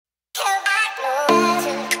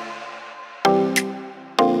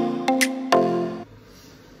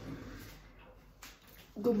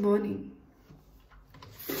Good morning.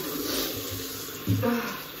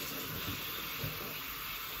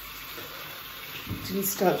 Didn't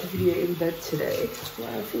start the video in bed today. Wow,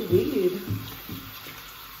 I feel weird.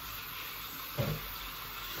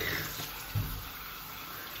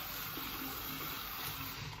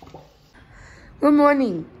 Good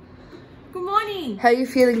morning. Good morning. How are you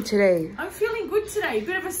feeling today? I'm feeling good today. A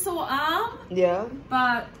bit of a sore arm. Yeah.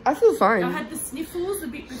 But I feel fine. I had the sniffles a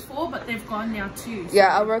bit before, but they've gone now too. So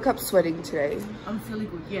yeah, I woke up sweating today. I'm feeling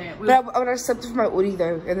good. Yeah. But when I slept with my hoodie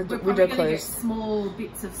though, and the window closed. Get small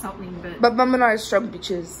bits of something, but Mum and I are strong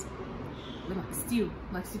bitches. We're like still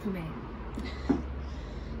like Superman.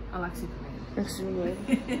 I like Superman. Like Superman.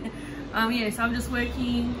 Yeah. So I'm just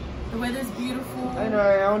working. The weather's beautiful. I know,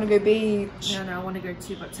 I want to go beach. No, I want to go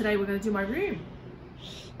too, but today we're going to do my room.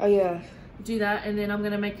 Oh yeah. Do that, and then I'm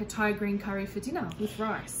going to make a Thai green curry for dinner with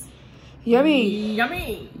rice. Yummy.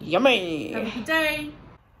 Yummy. Yummy. Have a good day.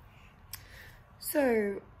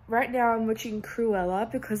 So, right now I'm watching Cruella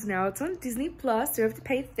because now it's on Disney Plus, so I have to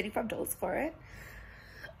pay $35 for it.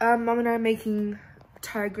 Mum and I are making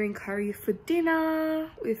Thai green curry for dinner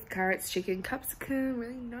with carrots, chicken, capsicum,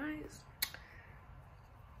 really nice.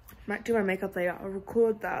 Might do my makeup later. I'll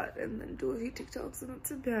record that and then do a few TikToks, and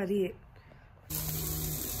that's about it.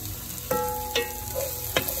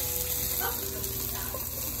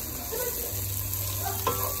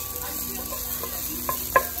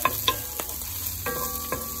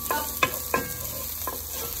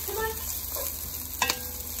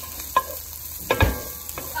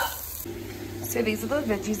 So these are the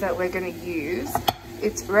veggies that we're going to use.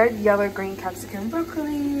 It's red, yellow, green capsicum,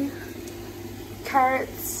 broccoli,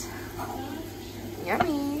 carrots.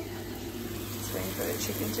 Yummy. Just waiting for the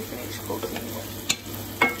chicken to finish cooking.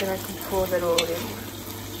 Then I can pour that all in.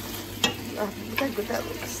 Oh, look how good that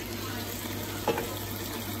looks.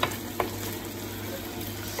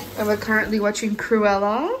 And we're currently watching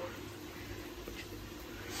Cruella.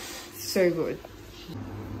 So good.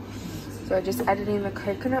 So I just added in the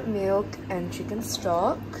coconut milk and chicken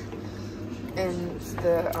stock and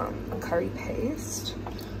the curry paste.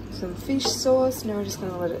 Some fish sauce. Now we're just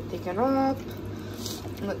going to let it thicken up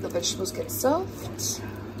and let the vegetables get soft.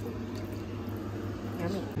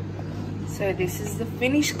 Yummy. So this is the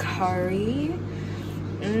finished curry.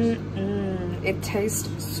 It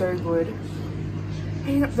tastes so good.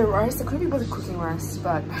 Heating up the rice. I couldn't be bothered cooking rice,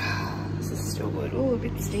 but this is still good. Oh, a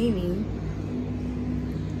bit steamy.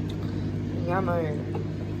 Yummo.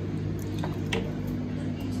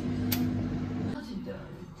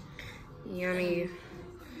 Yummy.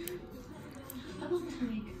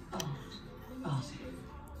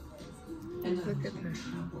 Look at that.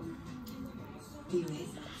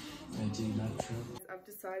 I've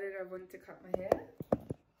decided I want to cut my hair.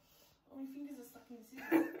 Oh, my fingers are stuck in the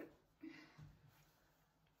scissors.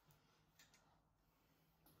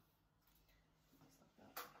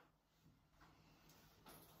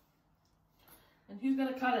 And who's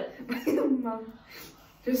gonna cut it? Mum.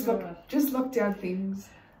 Just lock down things.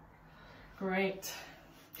 Great.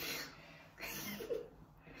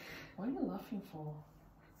 What are you laughing for?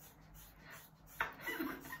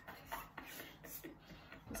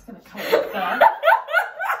 Just gonna cut it like that.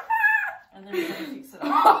 And then we're gonna fix it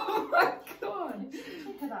up. Oh my god.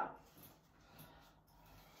 Pick it up.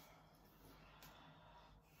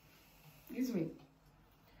 Excuse me. Like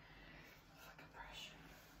a brush.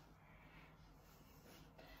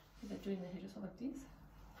 Is that doing the hair just like this?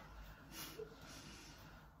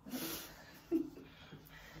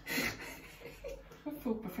 I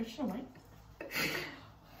feel professional, mate.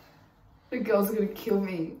 The girls are gonna kill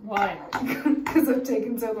me. Why? Because I've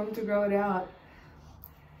taken so long to grow it out.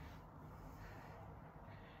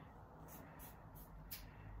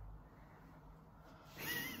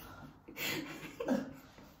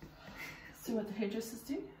 See what the hairdressers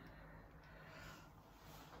do?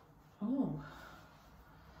 Oh.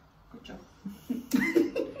 Good job.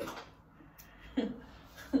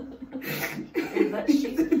 Is that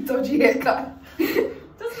shit? Dodgy haircut.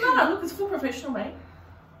 Doesn't matter. Look, it's full professional, mate.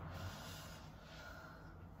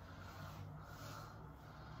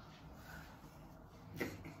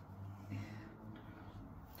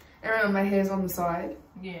 And remember, my hair's on the side.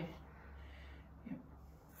 Yeah. Yep.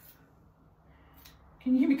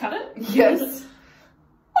 Can you hear me cut it? Yes.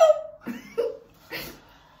 But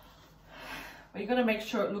you got to make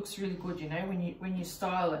sure it looks really good, you know, when you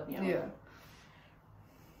style it. You know? Yeah.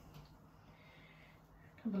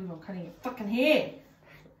 I can't believe I'm cutting your fucking hair.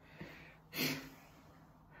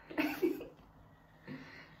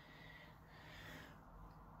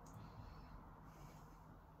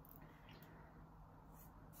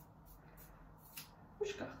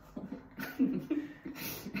 Pushka.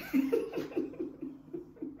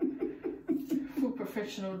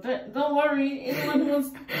 professional. Don't worry. Anyone who wants.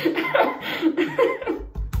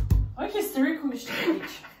 I guess the record is bitch.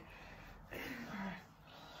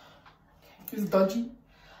 It's dodgy.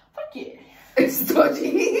 Fuck yeah. It's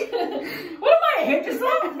dodgy. What am I, a hairdresser?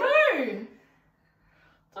 No. It's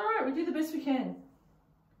alright, we do the best we can.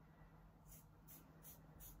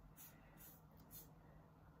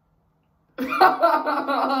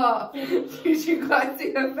 Did you guys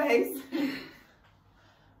see her face?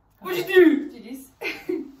 What'd you do? Did you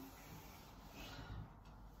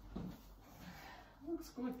Looks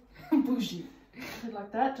good. Bougie.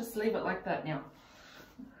 Like that, just leave it like that now.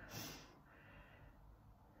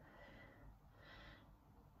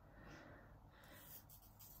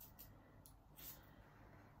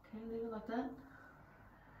 Okay, leave it like that.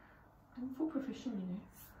 I'm full professional, you know.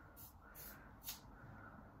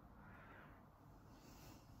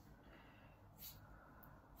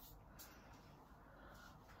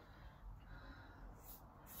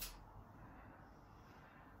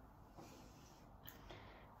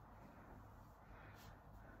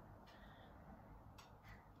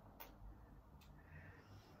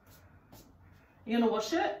 You gonna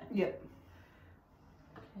wash it? Yep.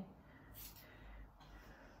 Okay.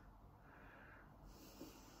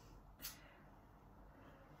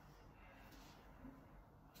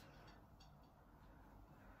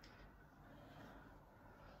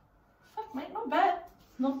 Fuck, mate, not bad.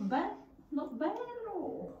 Not bad. Not bad at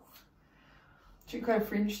all. Should you got a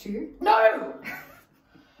fringe too? No!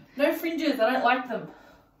 No fringes, I don't like them.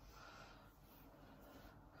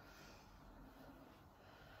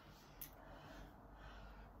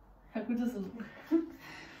 How good does it look?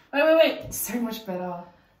 Wait. So much better.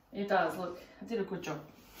 It does, look. I did a good job.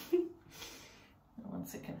 1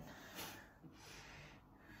 second.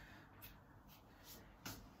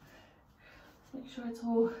 Let's make sure it's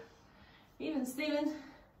all even, Steven.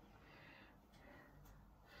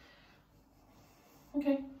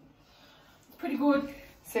 Okay. It's pretty good.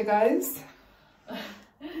 So guys,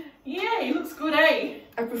 Yeah, it looks good, eh?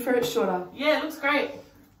 I prefer it shorter. Yeah, it looks great.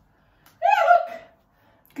 Yeah, look.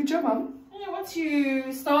 Good job, Mum. Yeah, once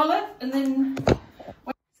you style it and then...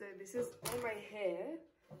 So this is all my hair.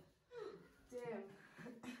 Damn.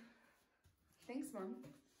 Thanks, Mum.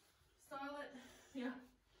 Style it. Yeah.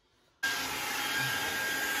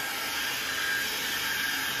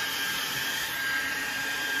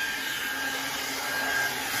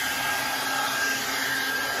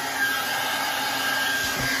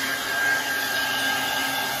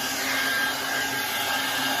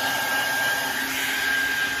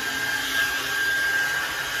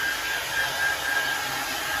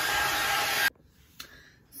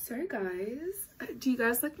 So guys, do you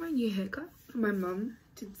guys like my new haircut? My mum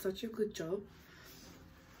did such a good job.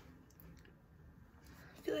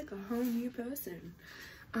 I feel like a whole new person.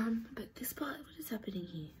 But this part, what is happening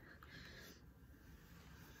here?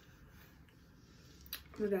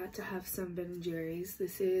 I'm about to have some Ben & Jerry's.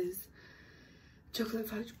 This is chocolate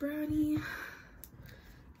fudge brownie.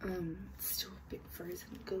 It's still a bit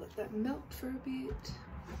frozen. Go let that melt for a bit.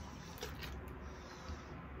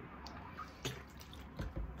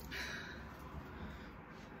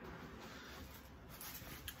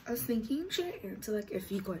 I was thinking, should I answer like a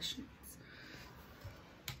few questions?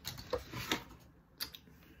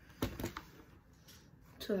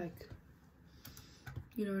 To like,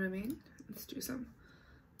 you know what I mean? Let's do some.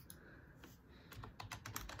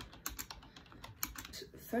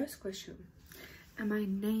 First question, am I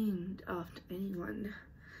named after anyone?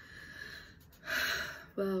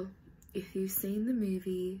 Well, if you've seen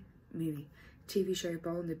the TV show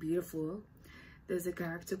Bold and the Beautiful, there's a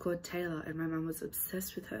character called Taylor and my mum was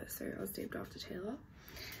obsessed with her, so I was named after Taylor.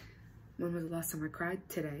 When was the last time I cried?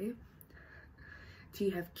 Today. Do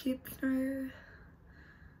you have kids? No.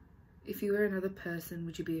 If you were another person,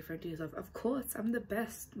 would you be a friend to yourself? Of course, I'm the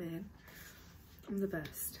best, man. I'm the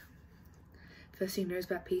best. First thing he knows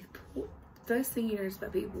about people. First thing he knows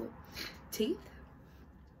about people. Teeth.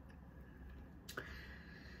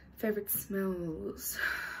 Favorite smells.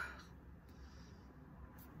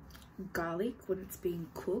 Garlic when it's being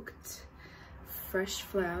cooked. Fresh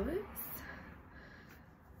flowers.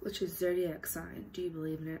 Which is zodiac sign? Do you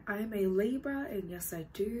believe in it? I am a Libra and yes I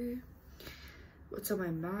do. What's on my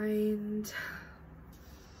mind?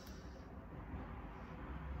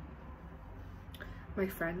 My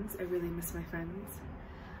friends. I really miss my friends.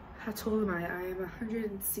 How tall am I? I am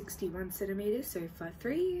 161 centimeters, so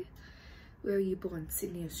 5'3". Where were you born?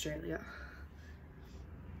 Sydney, Australia.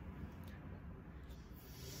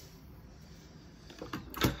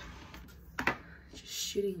 Just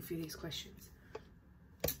shooting through these questions.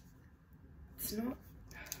 It's not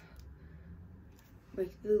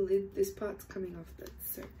like the lid, this part's coming off, but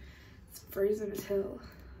so it's frozen as hell.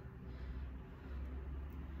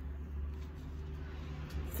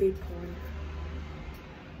 Food porn.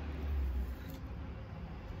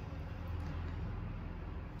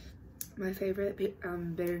 My favorite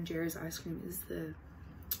Ben and Jerry's ice cream is the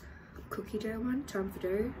cookie dough one. Time for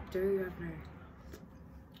dough. I don't know.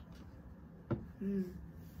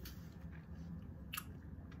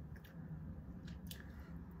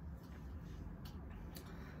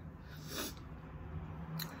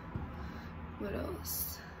 What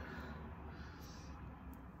else?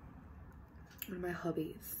 One of my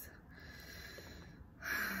hobbies.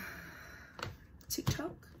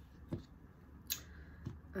 TikTok.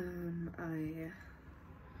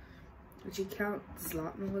 Would you count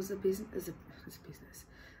Zlatan as a business?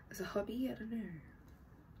 As a hobby? I don't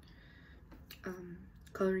know.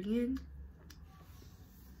 Coloring in.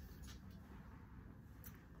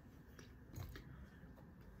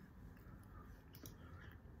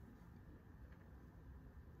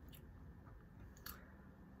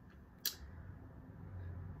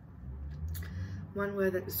 One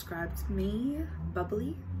word that describes me,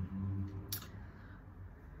 bubbly.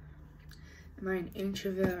 Am I an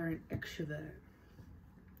introvert or an extrovert?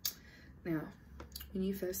 Now, when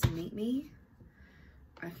you first meet me,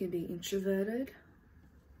 I can be introverted.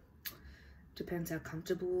 Depends how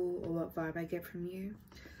comfortable or what vibe I get from you.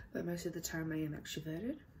 But most of the time I am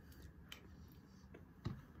extroverted.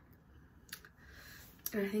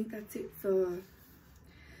 And I think that's it for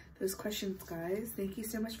those questions, guys. Thank you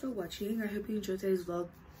so much for watching. I hope you enjoyed today's vlog.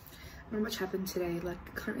 Not much happened today. Like,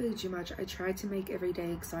 I can't really do much. I tried to make every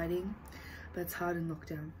day exciting, but it's hard in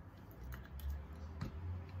lockdown.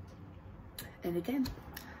 And again,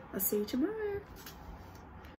 I'll see you tomorrow.